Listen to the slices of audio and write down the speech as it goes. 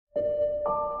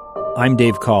I'm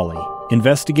Dave Cawley,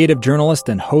 investigative journalist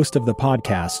and host of the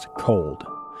podcast Cold.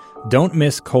 Don't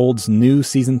miss Cold's new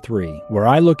Season 3, where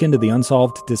I look into the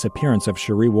unsolved disappearance of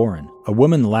Sheree Warren, a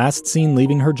woman last seen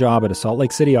leaving her job at a Salt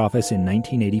Lake City office in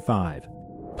 1985.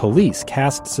 Police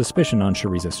cast suspicion on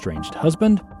Sheree's estranged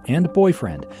husband and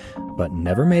boyfriend, but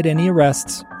never made any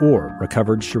arrests or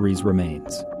recovered Sheree's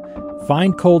remains.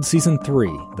 Find Cold Season 3,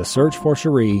 The Search for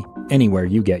Sheree, anywhere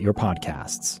you get your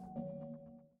podcasts.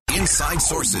 Inside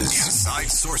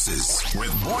Sources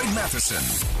with Boyd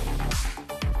Matheson.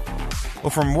 Well,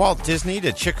 from Walt Disney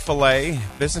to Chick-fil-A,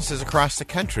 businesses across the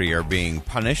country are being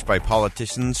punished by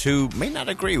politicians who may not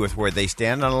agree with where they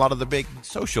stand on a lot of the big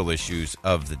social issues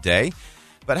of the day.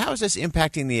 But how is this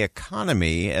impacting the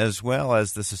economy as well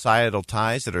as the societal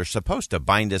ties that are supposed to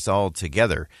bind us all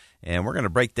together? And we're going to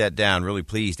break that down. Really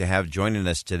pleased to have joining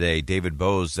us today David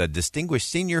Boaz, a distinguished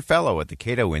senior fellow at the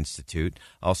Cato Institute,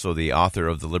 also the author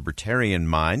of The Libertarian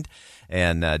Mind.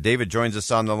 And David joins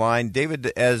us on the line.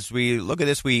 David, as we look at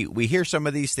this, we hear some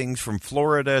of these things from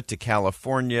Florida to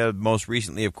California. Most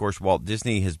recently, of course, Walt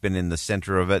Disney has been in the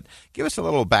center of it. Give us a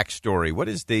little backstory.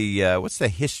 What's the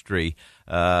history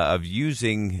of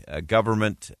using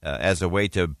government as a way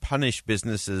to punish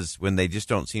businesses when they just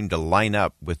don't seem to line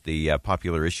up with the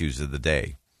popular issues of the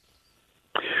day?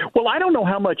 Well, I don't know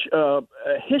how much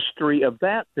history of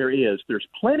that there is. There's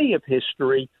plenty of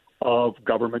history of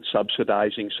government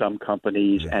subsidizing some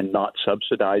companies and not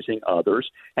subsidizing others.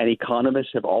 And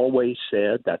economists have always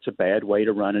said that's a bad way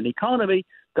to run an economy.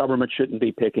 Government shouldn't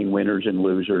be picking winners and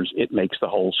losers. It makes the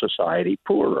whole society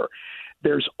poorer.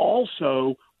 There's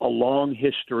also a long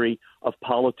history of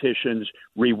politicians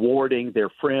rewarding their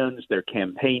friends, their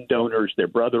campaign donors, their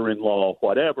brother-in-law,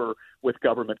 whatever, with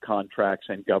government contracts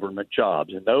and government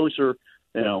jobs. And those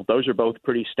are both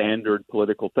pretty standard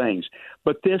political things.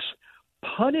 But this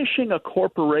punishing a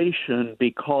corporation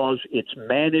because its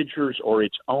managers or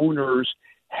its owners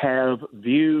have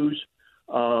views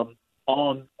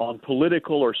on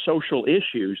political or social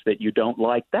issues that you don't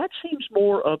like, that seems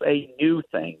more of a new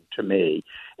thing to me.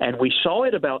 And we saw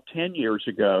it about 10 years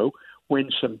ago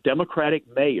when some Democratic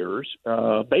mayors,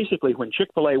 basically when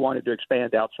Chick-fil-A wanted to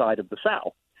expand outside of the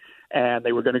South, and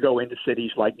they were going to go into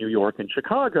cities like New York and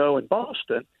Chicago and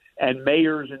Boston, and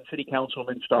mayors and city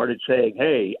councilmen started saying,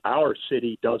 hey, our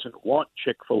city doesn't want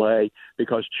Chick-fil-A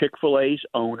because Chick-fil-A's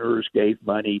owners gave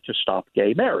money to stop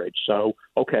gay marriage. So,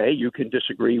 okay, you can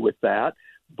disagree with that.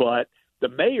 But the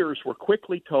mayors were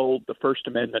quickly told the First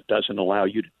Amendment doesn't allow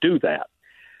you to do that.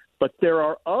 But there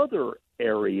are other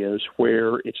areas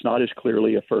where it's not as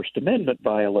clearly a First Amendment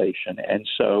violation. And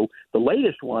so the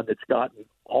latest one that's gotten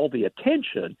all the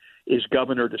attention is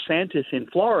Governor DeSantis in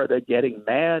Florida getting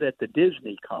mad at the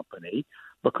Disney company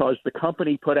because the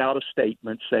company put out a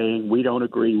statement saying we don't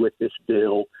agree with this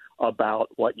bill about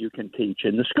what you can teach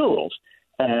in the schools.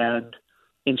 And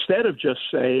instead of just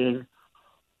saying,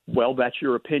 well, that's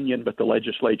your opinion, but the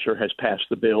legislature has passed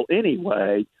the bill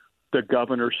anyway, the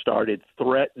governor started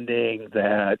threatening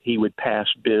that he would pass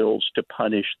bills to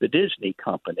punish the Disney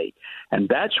company. And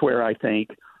that's where I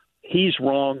think he's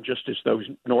wrong, just as those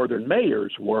northern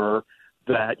mayors were,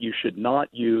 that you should not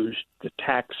use the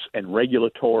tax and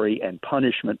regulatory and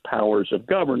punishment powers of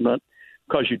government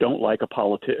because you don't like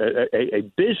a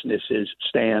business's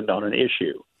stand on an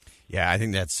issue. Yeah, I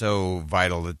think that's so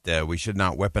vital that we should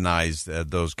not weaponize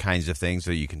those kinds of things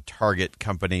so you can target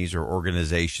companies or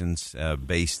organizations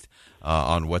based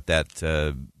on what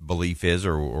that belief is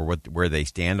or where they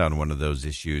stand on one of those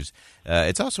issues.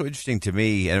 It's also interesting to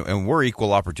me, and we're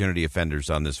equal opportunity offenders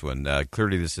on this one.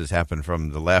 Clearly, this has happened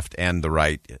from the left and the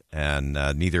right, and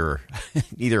neither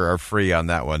are free on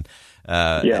that one.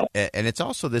 And it's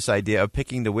also this idea of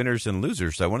picking the winners and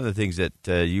losers. So one of the things that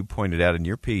you pointed out in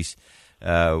your piece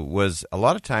was a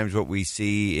lot of times what we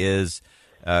see is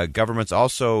governments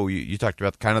also, you talked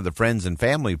about kind of the friends and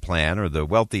family plan or the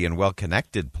wealthy and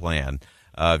well-connected plan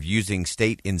of using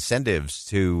state incentives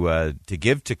to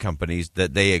give to companies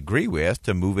that they agree with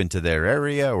to move into their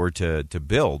area or to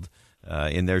build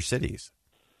in their cities.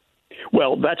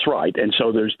 Well, that's right. And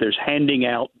so there's handing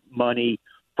out money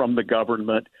from the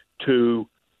government to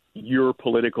your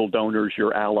political donors,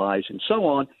 your allies, and so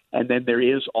on. And then there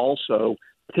is also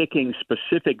picking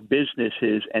specific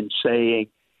businesses and saying,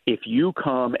 if you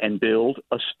come and build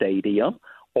a stadium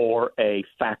or a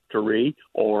factory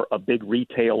or a big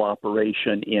retail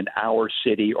operation in our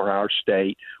city or our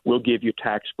state, we'll give you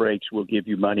tax breaks, we'll give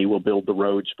you money, we'll build the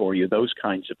roads for you, those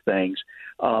kinds of things.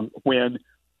 When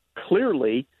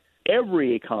clearly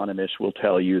every economist will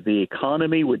tell you the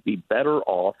economy would be better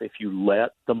off if you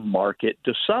let the market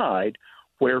decide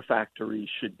where factories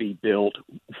should be built,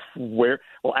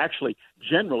 actually,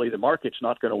 generally the market's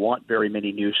not going to want very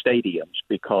many new stadiums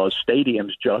because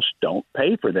stadiums just don't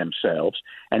pay for themselves,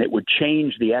 and it would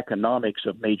change the economics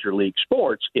of Major League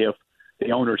Sports if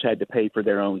the owners had to pay for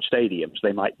their own stadiums.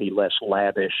 They might be less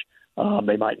lavish.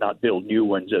 They might not build new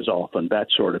ones as often, that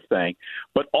sort of thing.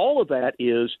 But all of that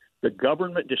is the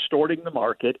government distorting the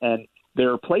market, and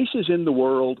there are places in the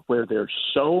world where there's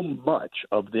so much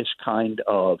of this kind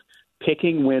of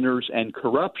picking winners and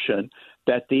corruption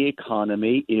that the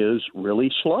economy is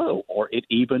really slow or it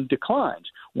even declines.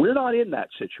 We're not in that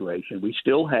situation. We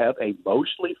still have a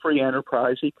mostly free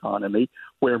enterprise economy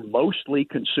where mostly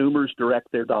consumers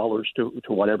direct their dollars to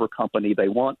whatever company they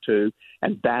want to,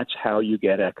 and that's how you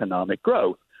get economic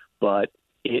growth. But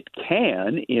it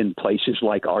can in places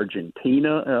like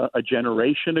Argentina a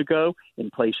generation ago,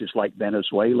 in places like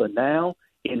Venezuela now,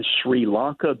 in Sri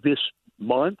Lanka this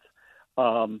month,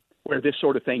 where this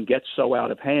sort of thing gets so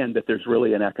out of hand that there's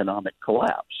really an economic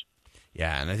collapse.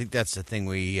 Yeah, and I think that's the thing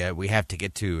we have to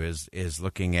get to is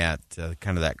looking at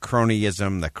kind of that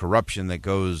cronyism, the corruption that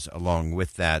goes along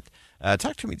with that.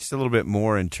 Talk to me just a little bit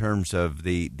more in terms of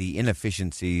the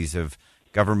inefficiencies of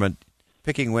government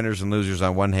picking winners and losers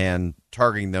on one hand,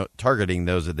 targeting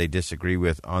those that they disagree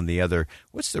with on the other.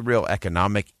 What's the real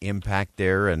economic impact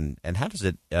there, and how does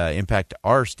it impact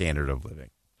our standard of living?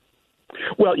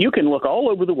 Well, you can look all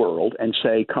over the world and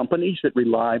say companies that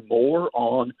rely more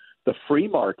on the free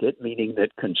market, meaning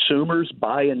that consumers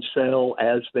buy and sell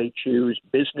as they choose,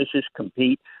 businesses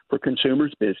compete for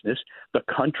consumers' business, the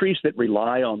countries that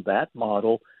rely on that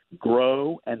model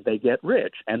grow and they get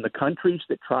rich. And the countries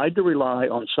that tried to rely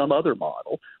on some other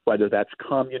model, whether that's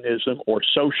communism or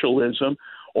socialism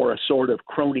or a sort of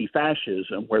crony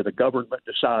fascism where the government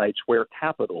decides where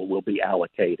capital will be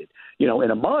allocated. You know,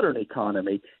 in a modern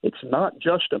economy, it's not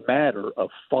just a matter of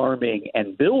farming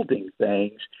and building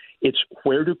things. It's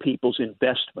where do people's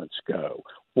investments go?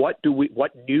 What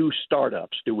new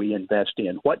startups do we invest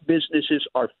in? What businesses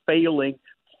are failing,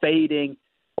 fading,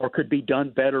 or could be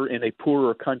done better in a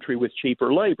poorer country with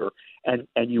cheaper labor? And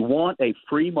you want a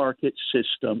free market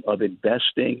system of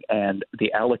investing and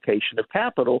the allocation of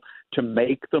capital to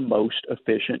make the most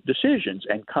efficient decisions.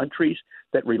 And countries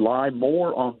that rely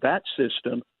more on that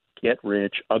system get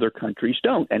rich, other countries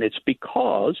don't. And it's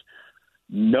because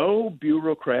no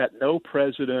bureaucrat, no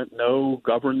president, no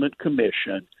government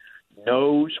commission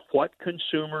knows what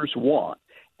consumers want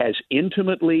as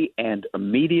intimately and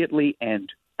immediately and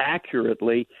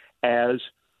accurately as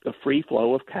the free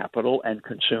flow of capital and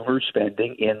consumer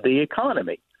spending in the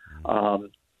economy.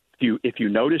 If you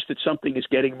notice that something is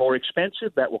getting more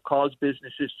expensive, that will cause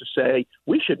businesses to say,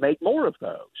 we should make more of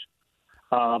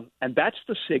those. And that's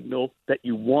the signal that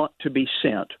you want to be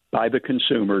sent by the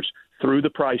consumers through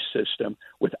the price system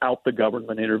without the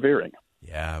government interfering.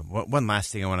 Yeah. One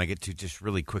last thing I want to get to just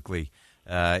really quickly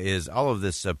is all of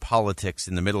this politics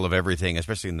in the middle of everything,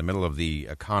 especially in the middle of the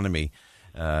economy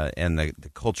and the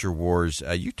culture wars.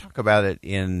 You talk about it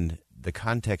in the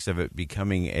context of it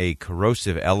becoming a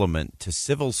corrosive element to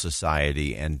civil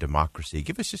society and democracy.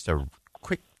 Give us just a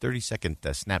quick 30-second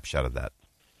snapshot of that.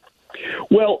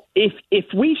 Well, if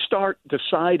we start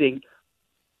deciding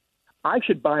I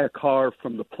should buy a car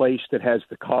from the place that has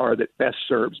the car that best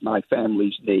serves my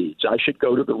family's needs. I should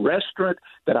go to the restaurant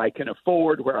that I can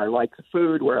afford, where I like the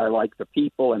food, where I like the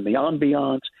people and the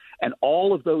ambiance, and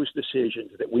all of those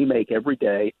decisions that we make every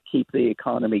day keep the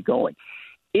economy going.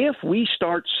 If we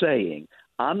start saying,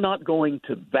 I'm not going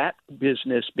to that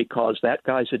business because that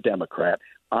guy's a Democrat,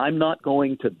 I'm not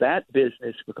going to that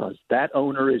business because that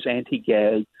owner is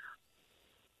anti-gay,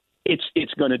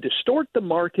 it's going to distort the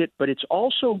market, but it's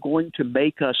also going to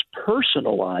make us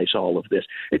personalize all of this.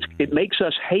 It makes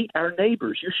us hate our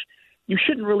neighbors. You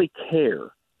shouldn't really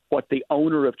care what the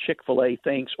owner of Chick-fil-A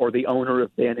thinks or the owner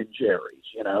of Ben & Jerry's.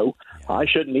 You know, I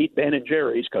shouldn't eat Ben &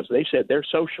 Jerry's because they said they're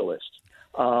socialists.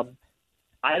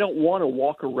 I don't want to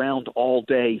walk around all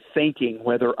day thinking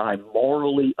whether I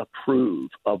morally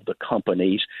approve of the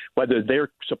companies, whether they're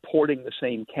supporting the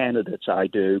same candidates I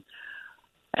do.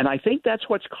 And I think that's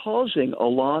what's causing a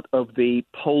lot of the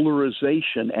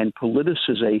polarization and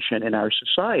politicization in our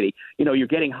society. You know, you're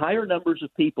getting higher numbers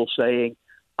of people saying,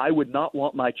 I would not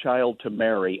want my child to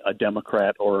marry a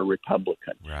Democrat or a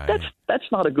Republican. Right. That's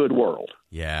not a good world.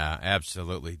 Yeah,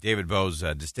 absolutely. David Boaz,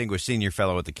 Distinguished Senior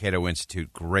Fellow at the Cato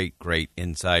Institute. Great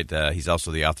insight. He's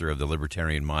also the author of The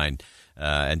Libertarian Mind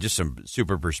and just some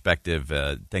super perspective.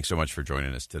 Thanks so much for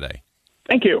joining us today.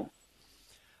 Thank you.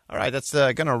 All right, that's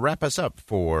going to wrap us up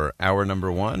for hour number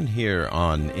one here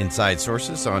on Inside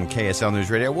Sources on KSL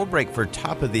News Radio. We'll break for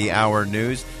top of the hour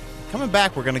news. Coming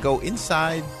back, we're going to go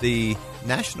inside the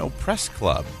National Press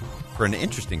Club for an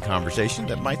interesting conversation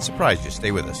that might surprise you.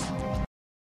 Stay with us.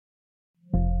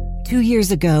 2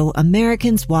 years ago,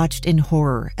 Americans watched in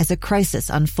horror as a crisis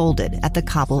unfolded at the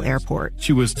Kabul airport.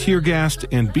 She was tear-gassed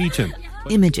and beaten.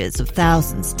 Images of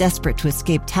thousands desperate to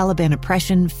escape Taliban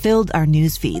oppression filled our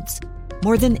news feeds.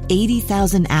 More than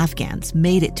 80,000 Afghans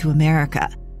made it to America.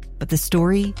 But the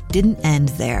story didn't end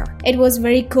there. It was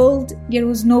very cold. There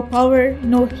was no power,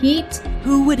 no heat.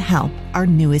 Who would help our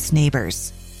newest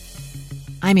neighbors?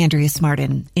 I'm Andrea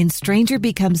Smartin. In Stranger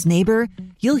Becomes Neighbor,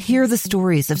 you'll hear the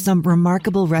stories of some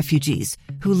remarkable refugees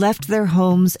who left their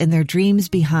homes and their dreams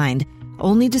behind,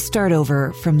 only to start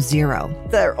over from zero.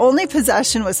 Their only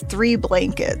possession was 3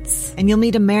 blankets. And you'll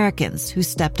meet Americans who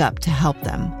stepped up to help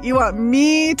them. You want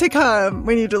me to come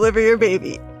when you deliver your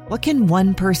baby. What can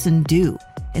one person do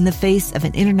in the face of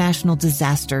an international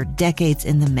disaster decades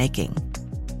in the making?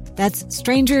 That's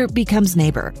Stranger Becomes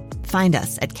Neighbor. Find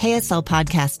us at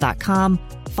kslpodcast.com.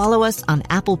 Follow us on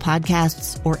Apple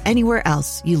Podcasts or anywhere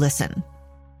else you listen.